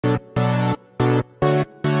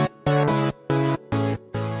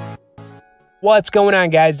What's going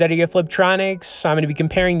on, guys? Eddie at Fliptroniks. So I'm going to be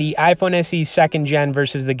comparing the iPhone SE 2nd Gen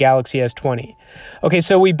versus the Galaxy S20. Okay,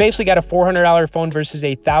 so we basically got a $400 phone versus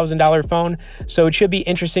a $1,000 phone, so it should be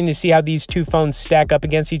interesting to see how these two phones stack up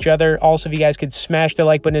against each other. Also, if you guys could smash the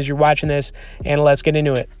like button as you're watching this, and let's get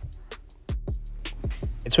into it.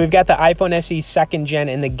 So we've got the iPhone SE 2nd Gen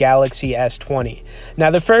and the Galaxy S20.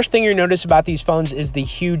 Now, the first thing you'll notice about these phones is the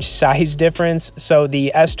huge size difference. So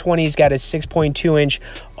the S20's got a 6.2-inch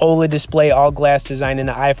OLED display, all-glass design, and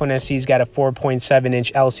the iPhone SE's got a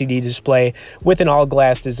 4.7-inch LCD display with an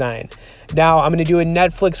all-glass design. Now, I'm going to do a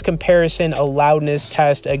Netflix comparison, a loudness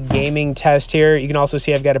test, a gaming test here. You can also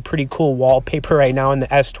see I've got a pretty cool wallpaper right now in the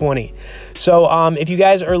S20. So if you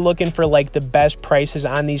guys are looking for like the best prices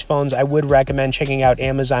on these phones, I would recommend checking out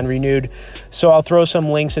Amazon Renewed. So I'll throw some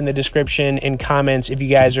links in the description and comments if you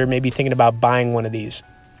guys are maybe thinking about buying one of these.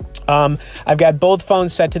 I've got both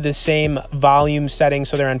phones set to the same volume setting,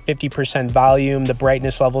 so they're on 50% volume. The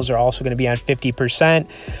brightness levels are also going to be on 50%.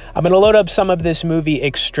 I'm going to load up some of this movie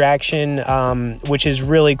Extraction, which is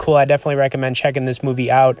really cool. I definitely recommend checking this movie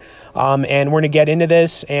out. And we're going to get into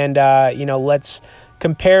this, and you know, let's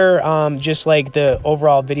compare just like the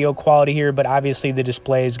overall video quality here, but obviously the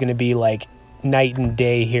display is going to be like night and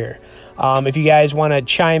day here. If you guys want to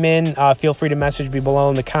chime in, feel free to message me below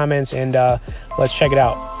in the comments, and let's check it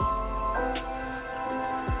out.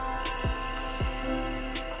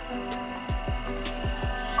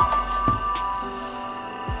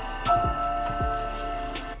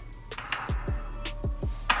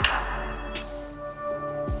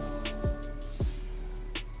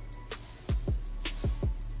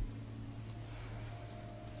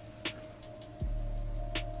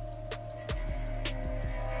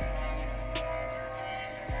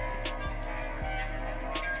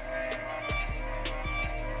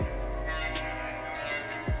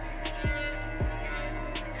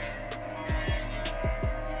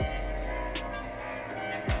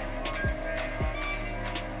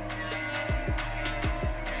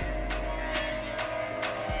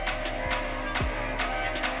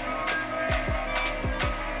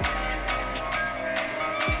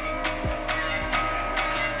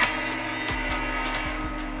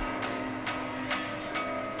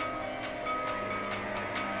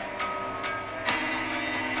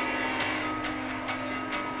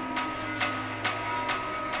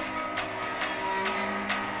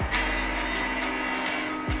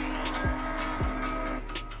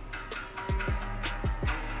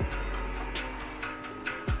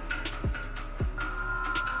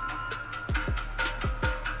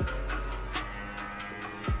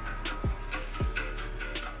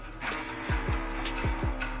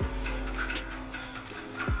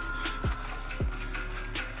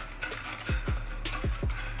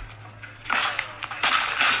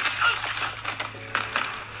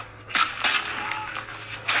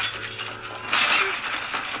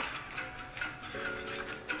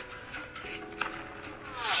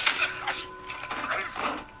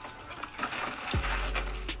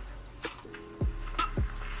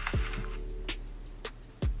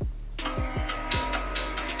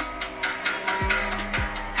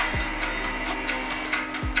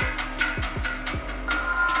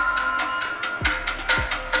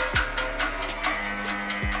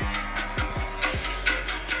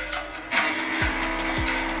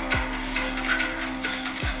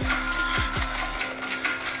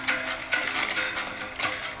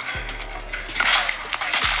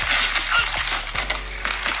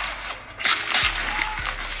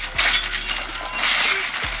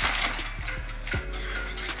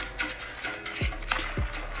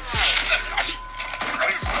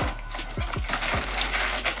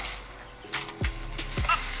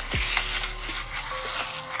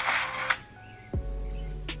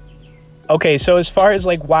 Okay, so as far as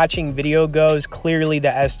like watching video goes, clearly the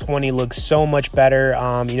S20 looks so much better.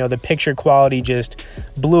 You know, the picture quality just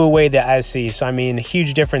blew away the SE. So, I mean,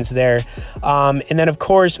 huge difference there. And then, of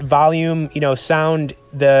course, volume, you know, sound,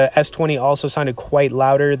 the S20 also sounded quite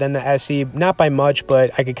louder than the SE. Not by much,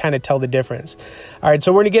 but I could kind of tell the difference. All right,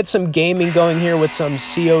 so we're going to get some gaming going here with some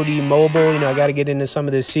COD mobile. You know, I got to get into some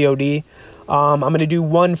of this COD. I'm going to do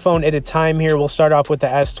one phone at a time here. We'll start off with the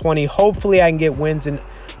S20. Hopefully, I can get wins in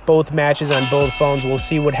both matches on both phones. We'll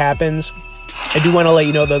see what happens. I do want to let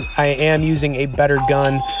you know that I am using a better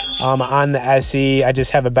gun on the SE. I just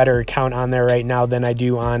have a better account on there right now than I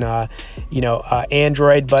do on,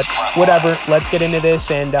 Android. But whatever. Let's get into this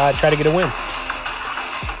and try to get a win.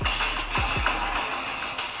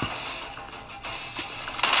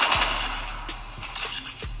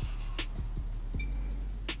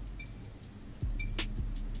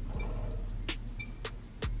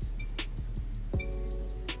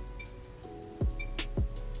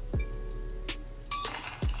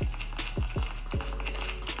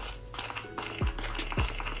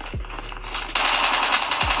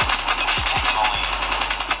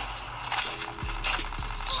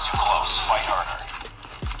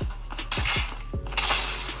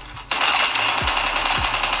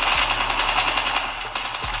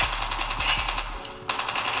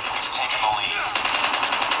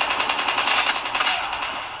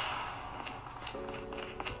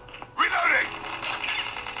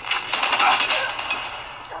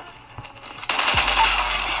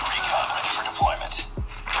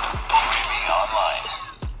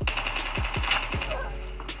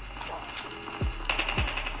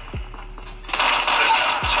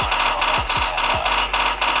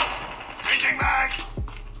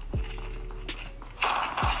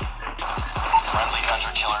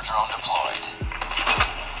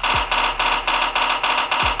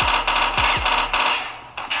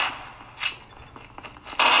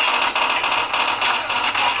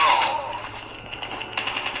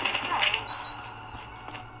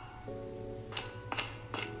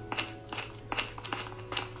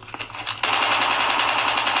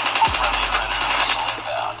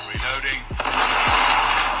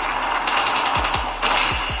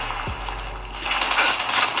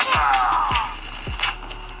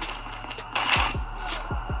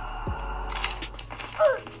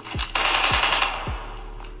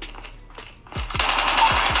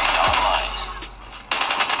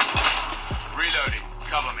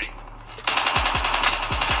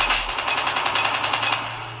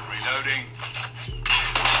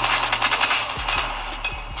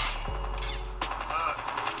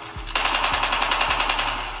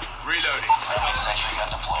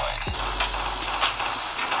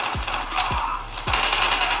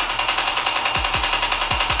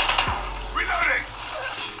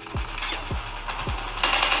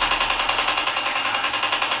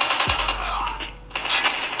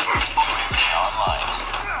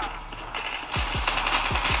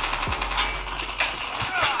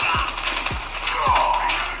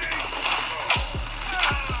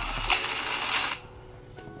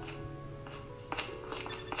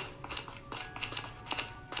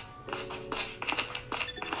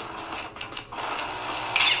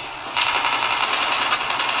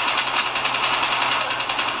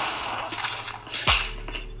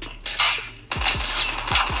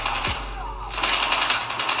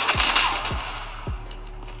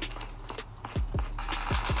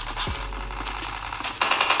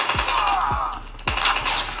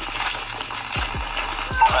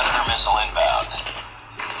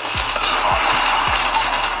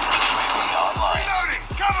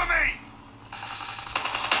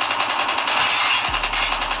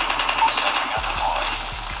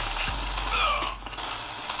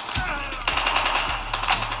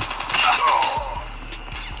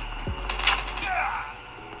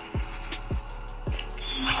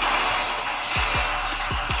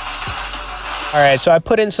 All right, so I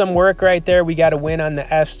put in some work right there. We got a win on the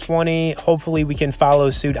S20. Hopefully we can follow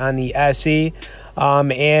suit on the SE.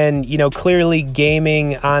 And, you know, clearly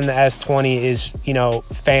gaming on the S20 is, you know,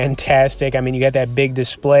 fantastic. I mean, you got that big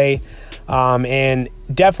display and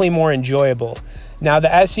definitely more enjoyable. Now,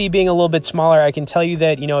 the SE being a little bit smaller, I can tell you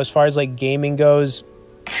that, you know, as far as like gaming goes,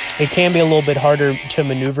 it can be a little bit harder to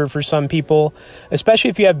maneuver for some people,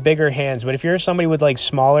 especially if you have bigger hands. But if you're somebody with like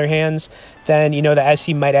smaller hands, then, you know, the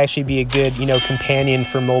SE might actually be a good, you know, companion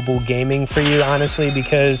for mobile gaming for you, honestly,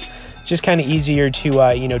 because it's just kind of easier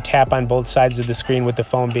to, you know, tap on both sides of the screen with the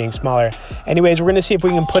phone being smaller. Anyways, we're going to see if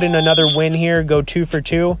we can put in another win here, go 2 for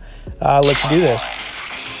 2. Let's do this.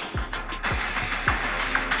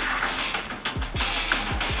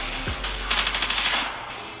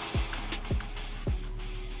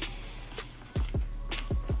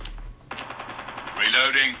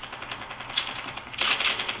 Reloading.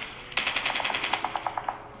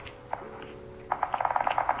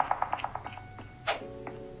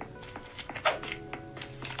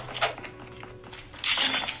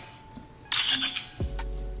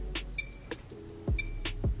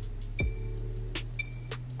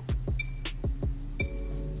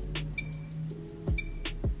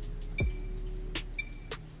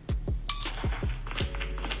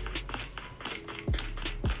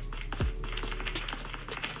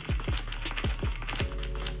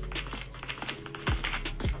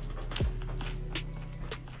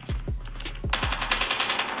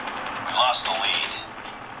 Lost the lead.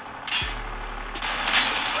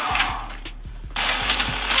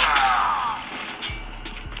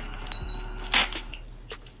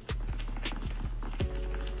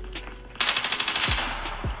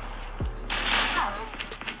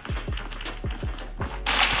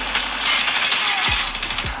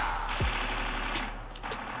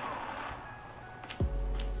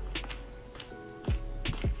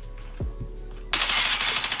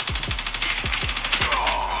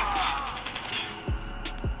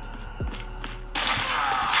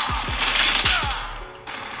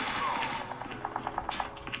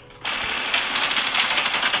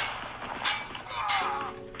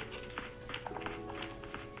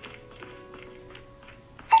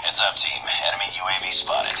 Heads up, team. Enemy UAV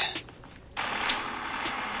spotted.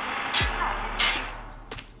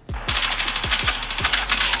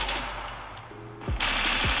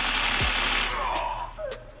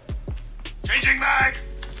 Changing mag!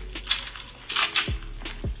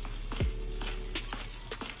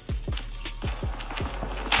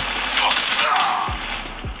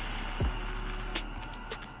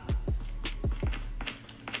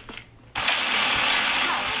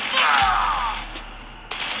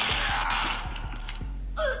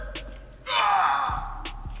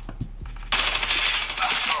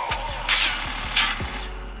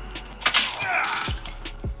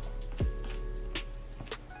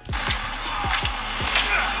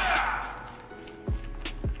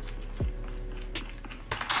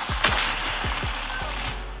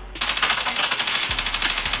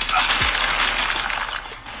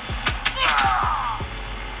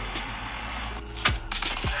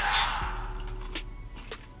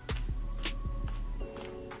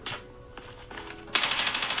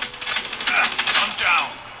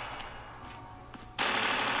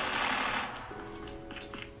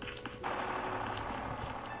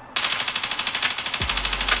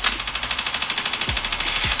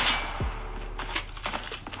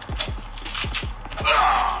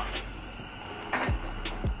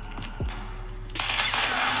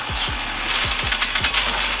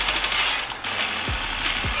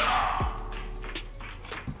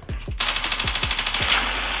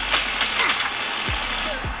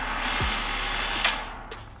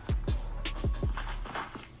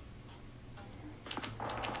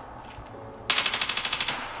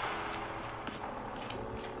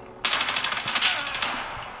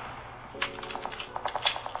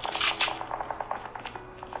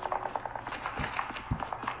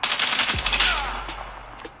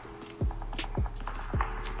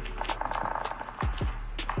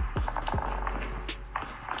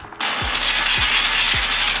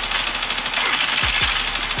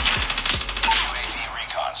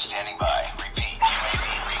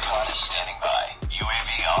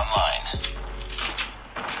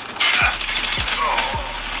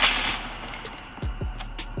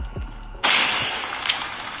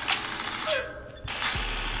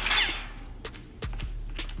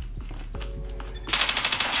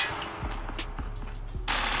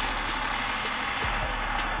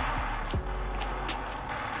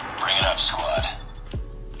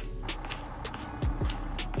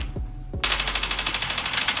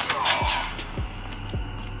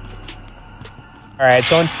 All right,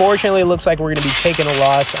 so unfortunately, it looks like we're going to be taking a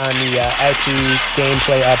loss on the SE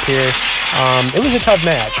gameplay up here. It was a tough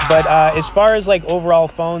match, but as far as like overall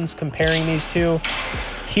phones, comparing these two,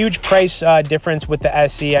 huge price difference with the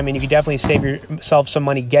SE. I mean, you could definitely save yourself some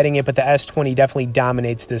money getting it, but the S20 definitely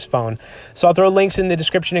dominates this phone. So I'll throw links in the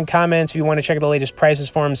description and comments if you want to check out the latest prices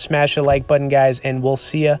for them. Smash the like button, guys, and we'll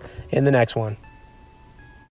see you in the next one.